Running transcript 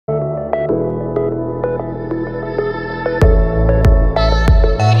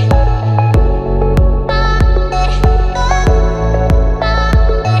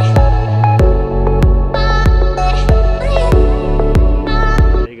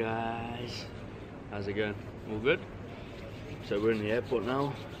How's it going? All good? So we're in the airport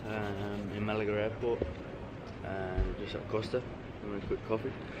now, in Malaga Airport, and just at Costa. We're having a quick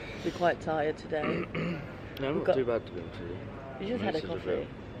coffee. We're quite tired today. No, not too bad to be honest with you. We just had a coffee.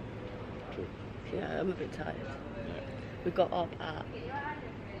 True. Yeah, I'm a bit tired. Yeah. We got up at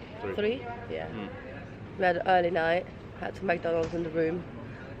 3? Yeah. Mm. We had an early night, had some McDonald's in the room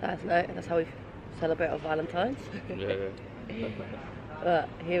last night. That's how we celebrate our Valentine's. Yeah. But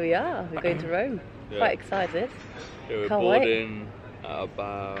here we are, we're going to Rome. Yeah. Quite excited. Yeah, we're Can't boarding at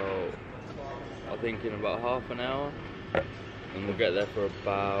about, I think in about half an hour. And we'll get there for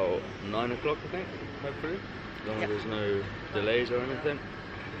about 9 o'clock, I think, hopefully. As long as there's no delays or anything.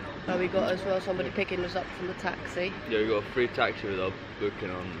 And we got as well somebody picking us up from the taxi. Yeah, we got a free taxi with our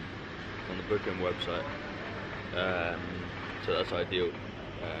booking on the booking website. So that's ideal.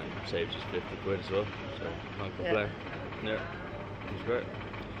 Saves us 50 quid as well, so can't complain. Yeah, it's great.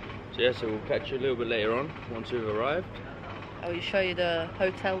 So yeah, so we'll catch you a little bit later on once we've arrived. I will show you the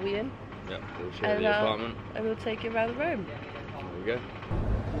hotel we're in. Yeah, we'll show you the apartment. And we'll take you around Rome. There we go.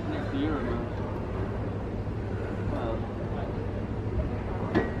 Next to Euro now.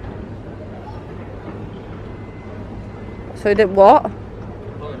 So we did what? Oh,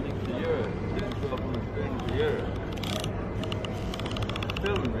 next to Euro. Didn't show up on the screen to Euro.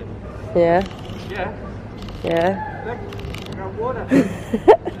 Filming me? Yeah. Yeah. Yeah. Look, I got water.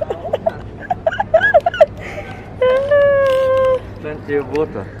 Plenty of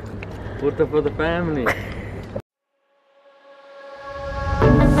water. Water for the family.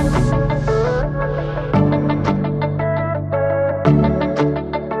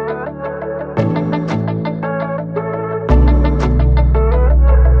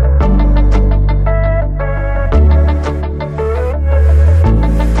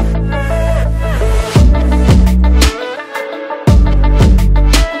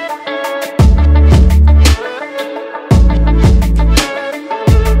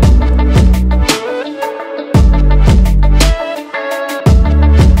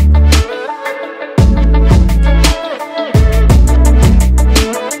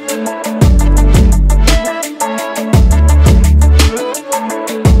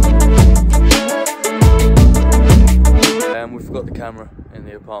 In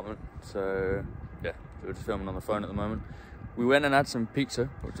the apartment, so yeah, we're just filming on the phone at the moment. We went and had some pizza,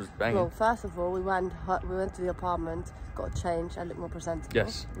 which was banging. Well, first of all, we went to the apartment, got changed, and looked more presentable.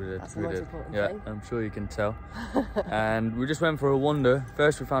 Yes, we did. That's the most important thing. I'm sure you can tell. And we just went for a wander.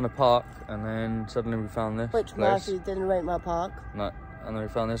 First we found a park, and then suddenly we found this Which place. Murphy didn't rate my park. No, and then we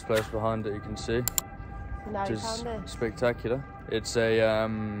found this place behind it. You can see, Now which you is found this. spectacular. It's a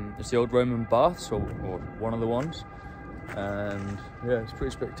it's the old Roman baths, or one of the ones. And yeah, it's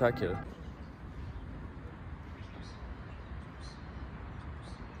pretty spectacular.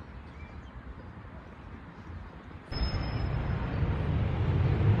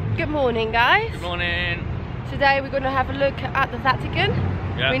 Good morning, guys. Good morning. Today we're going to have a look at the Vatican.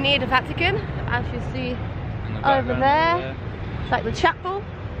 Yeah. We're near the Vatican, as you see over there. It's like the chapel.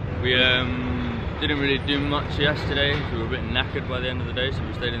 We didn't really do much yesterday. We were a bit knackered by the end of the day, so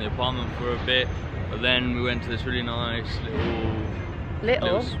we stayed in the apartment for a bit. But then we went to this really nice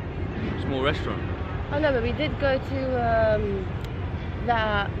little small restaurant. Oh no, but we did go to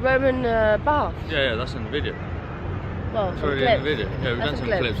that Roman bath. Yeah, that's in the video. Well, it's already in the video. Yeah, we've done some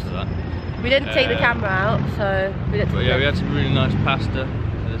clips of that. We didn't take the camera out, so we didn't. But yeah, we had some really nice pasta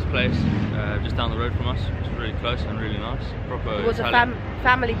at this place, just down the road from us. It's really close and really nice. Proper It was Italian. a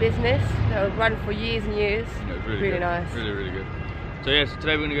family business that was run for years and years. Yeah, it was really good. nice. Really good. So yeah, so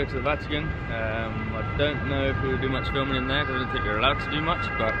today we're going to go to the Vatican. I don't know if we'll do much filming in there, because I don't think you're allowed to do much,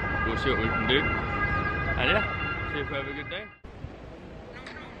 but we'll see what we can do. And yeah, see if we have a good day.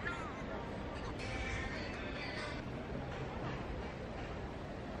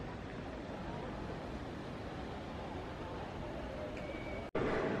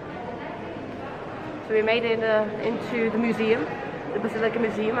 So we made it into the museum, the Basilica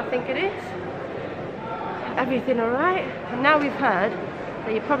Museum, I think it is. Everything alright. And now we've heard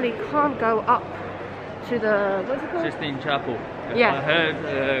that you probably can't go up to the, what's it called? Sistine Chapel. Yeah. I heard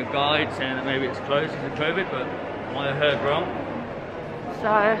a guide saying that maybe it's closed because of COVID, but I heard wrong.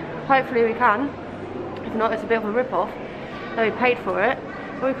 So hopefully we can. If not, it's a bit of a rip-off that we paid for it,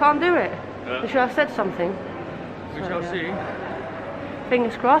 but we can't do it. Yeah. We should have said something. We shall see.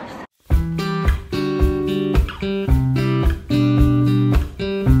 Fingers crossed.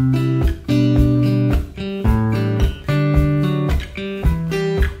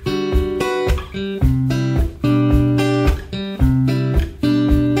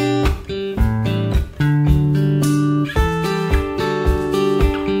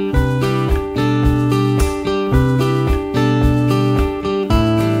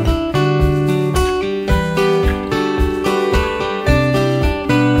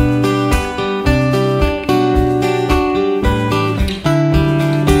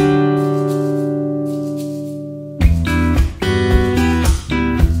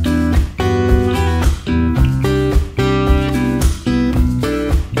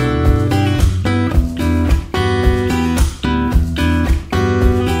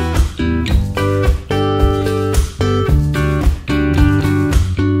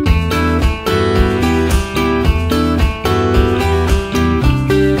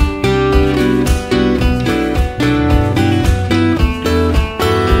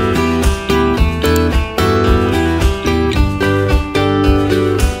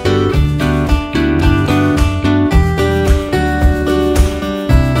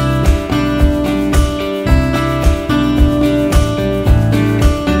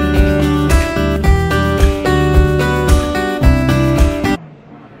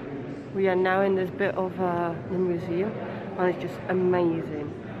 and it's just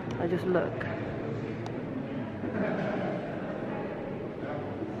amazing. I just look.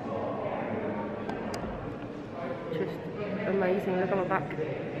 Just amazing. Look at my back.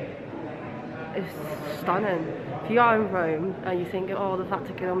 It's stunning. If you are in Rome and you think, oh, the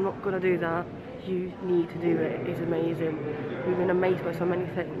Vatican, I'm not gonna do that, you need to do it. It's amazing. We've been amazed by so many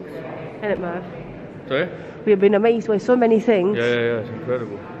things. Isn't it, Merv? Sorry? We've been amazed by so many things. Yeah, it's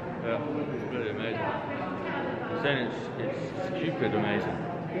incredible. Yeah, it's really amazing. I'm saying it's stupid amazing.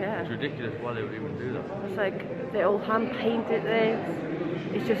 Yeah. It's ridiculous why they would even do that. It's like they all hand painted this.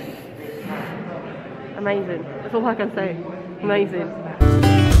 It's just amazing. That's all I can say. Amazing.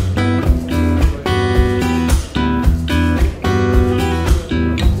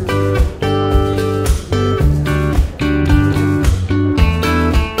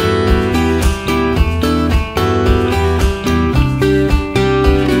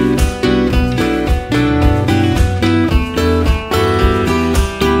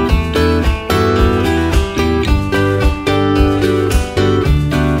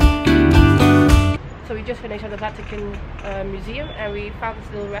 Finished at the Vatican Museum, and we found this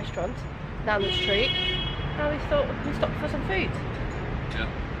little restaurant down the street, and we thought we'd stop for some food. Yeah,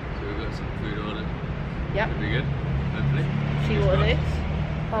 so we've got some food ordered. Yep. Should be good, hopefully. See what it is.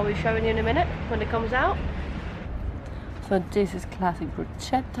 I'll be showing you in a minute when it comes out. So this is classic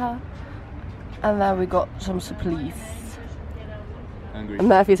bruschetta, and then we got some supplies. Hungry. And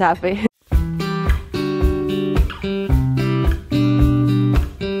Murphy's happy.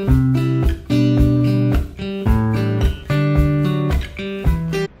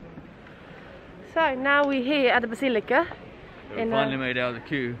 So now we're here at the Basilica. We finally made it out of the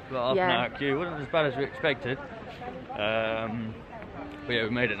queue, about half an hour queue. It wasn't as bad as we expected. But yeah, we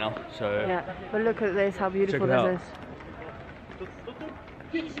made it now. So yeah, but look at this, how beautiful this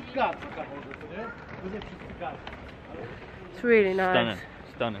is. It's really nice.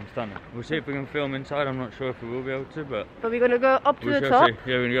 Stunning. We'll see if we can film inside. I'm not sure if we will be able to, but we're gonna go up to the top. See.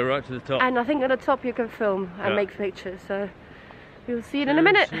 Yeah, we're gonna go right to the top. And I think at the top you can film and make pictures. So we'll see you in a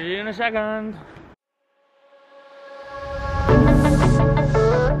minute. See you in a second.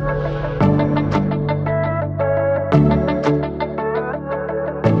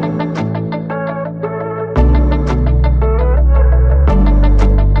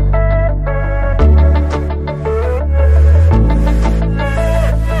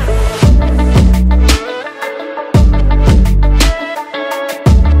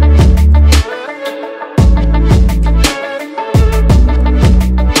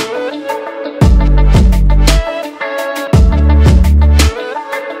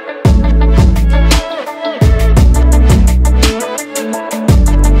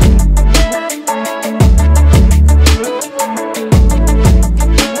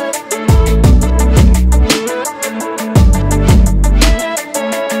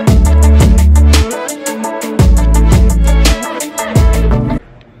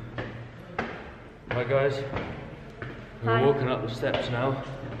 Right guys, we're walking up the steps now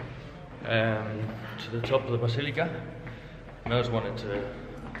to the top of the Basilica. Mel's wanted to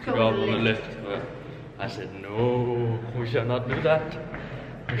go up on the lift, but I said no, we shall not do that.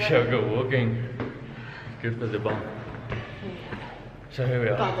 We shall go walking. Good for the bum. So here we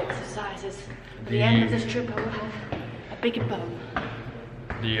are. Bum exercises. At the end of this trip I will have a bigger bum.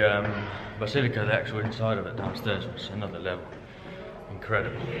 The Basilica, the actual inside of it downstairs was another level.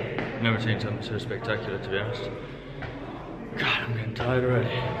 Incredible. Never seen something so spectacular, to be honest. God, I'm getting tired already.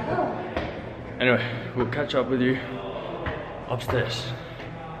 Anyway, we'll catch up with you upstairs.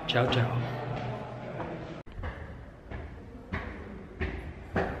 Ciao, ciao.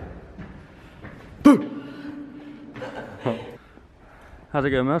 How's it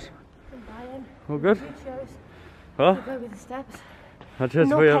going, Maz? All good? Huh? Go with the steps. I'll just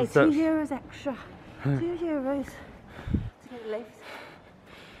not pay pay steps. €2 extra. €2 to get a lift.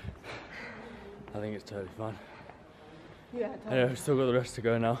 I think it's totally fine. Yeah, totally. Anyway, we've still got the rest to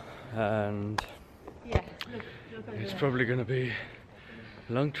go now, and yeah, look it's probably going to be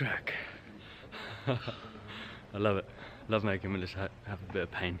a long track. I love it. Love making Willis have a bit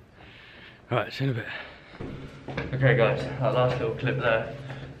of pain. Alright, see you in a bit. Okay guys, that last little clip there,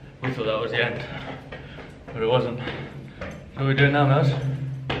 we thought that was the end, but it wasn't. What are we doing now, Maz?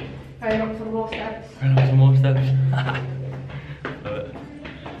 Going up some more steps. Going up some more steps. Love it.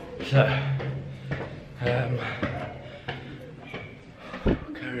 So,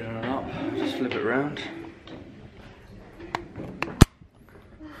 carry on up, just flip it around.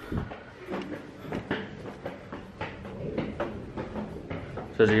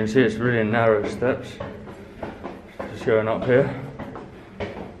 So as you can see, it's really narrow steps. Just going up here.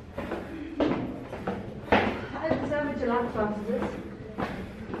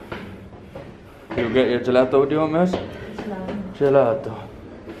 You'll get your gelato. What do you want, miss? Gelato.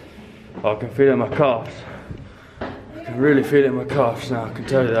 Oh, I can feel it in my calves. I can really feel it in my calves now, I can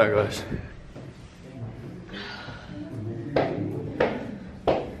tell you that, guys.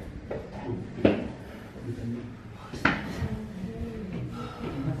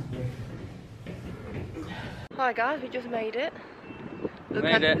 Hi guys, we just made it. Look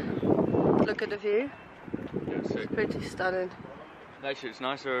Made it. Look at the view. Yeah, it's sick. It's pretty stunning. Actually, it's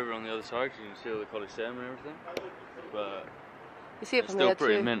nicer over on the other side because you can see all the Colosseum and everything. But You see it it's from still here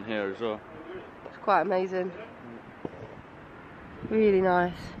pretty too. mint here as well. It's quite amazing. Really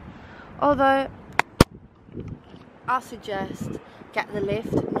nice. Although, I suggest get the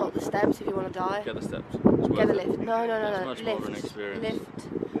lift, not the steps if you want to die. Get the steps. Get the lift. No. It's much Lift. more of an experience. Lift.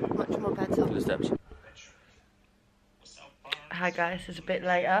 Much more better. The steps. Hi guys, it's a bit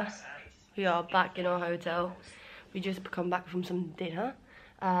later. We are back in our hotel. We just come back from some dinner.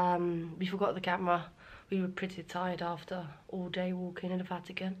 We forgot the camera. We were pretty tired after all day walking in the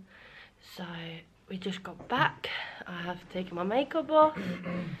Vatican. So we just got back. I have taken my makeup off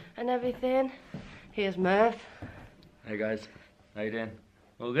and everything. Here's Murph. Hey guys, how you doing?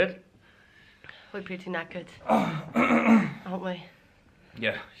 All good? We're pretty knackered, aren't we?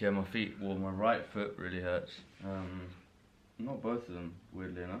 Yeah, my feet, well, my right foot really hurts. Not both of them,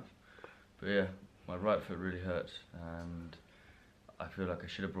 weirdly enough. But yeah, my right foot really hurts, and I feel like I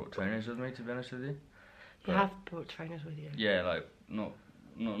should have brought trainers with me, to be honest with you. You have brought trainers with you? Yeah, like, not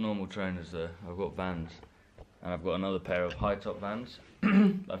normal trainers though. I've got Vans, and I've got another pair of high top Vans.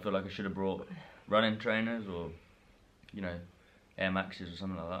 I feel like I should have brought running trainers or, you know, Air Maxes or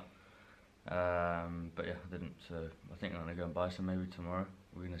something like that. But yeah, I didn't, so I think I'm going to go and buy some maybe tomorrow.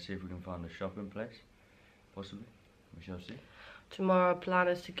 We're going to see if we can find a shopping place, possibly. We shall see. Tomorrow our plan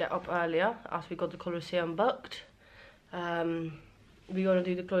is to get up earlier as we got the Colosseum booked. We're going to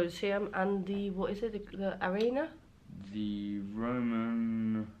do the Colosseum and the, what is it, the arena? The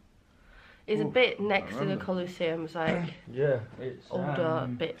Roman... It's a bit next to the Colosseum, it's like yeah, it's older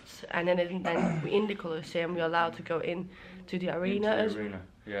bits. And then in the Colosseum we're allowed to go in to the arena. Into the arena,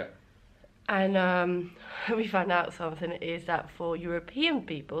 yeah. And we found out something is that for European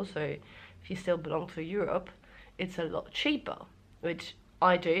people, so if you still belong to Europe, it's a lot cheaper, which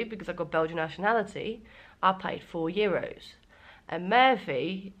I do because I've got Belgian nationality. I paid €4. And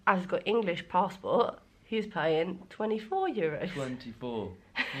Murphy has got English passport, he's paying €24. 24.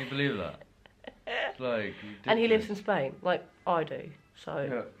 Can you believe that? It's like ridiculous. And he lives in Spain, like I do. So,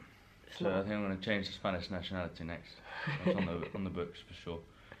 yeah. So I think I'm going to change to Spanish nationality next. That's on the books for sure.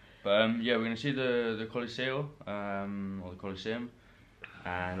 But yeah, we're going to see the Coliseo, or the Colosseum,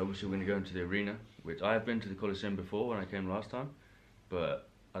 and obviously we're going to go into the arena, which I have been to the Colosseum before when I came last time, but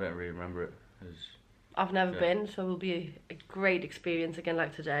I don't really remember it. I've never been, so it will be a great experience again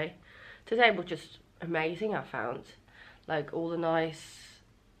like today. Today was just amazing, I found. Like all the nice,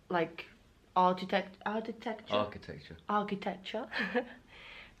 like architecture.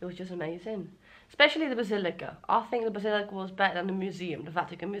 It was just amazing. Especially the Basilica. I think the Basilica was better than the museum, the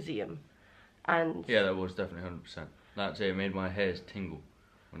Vatican Museum. And yeah, that was definitely 100%. That's it, made my hairs tingle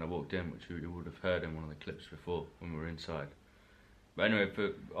when I walked in, which you would have heard in one of the clips before when we were inside. But anyway,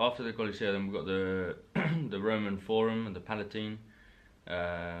 after the Colosseum, then we've got the the Roman Forum and the Palatine,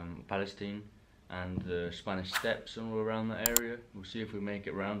 and the Spanish Steps and all around that area. We'll see if we make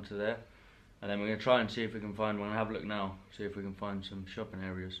it round to there. And then we're going to try and see if we can find, we're going to have a look now, see if we can find some shopping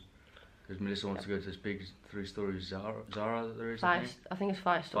areas. Because Melissa wants to go to this big 3-story Zara that there is, I think it's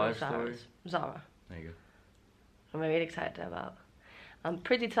 5 stories. 5 stories? Zara. There you go. I'm really excited about. I'm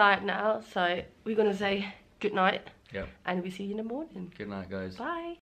pretty tired now, so we're going to say good night. Yep. And we see you in the morning. Good night, guys. Bye.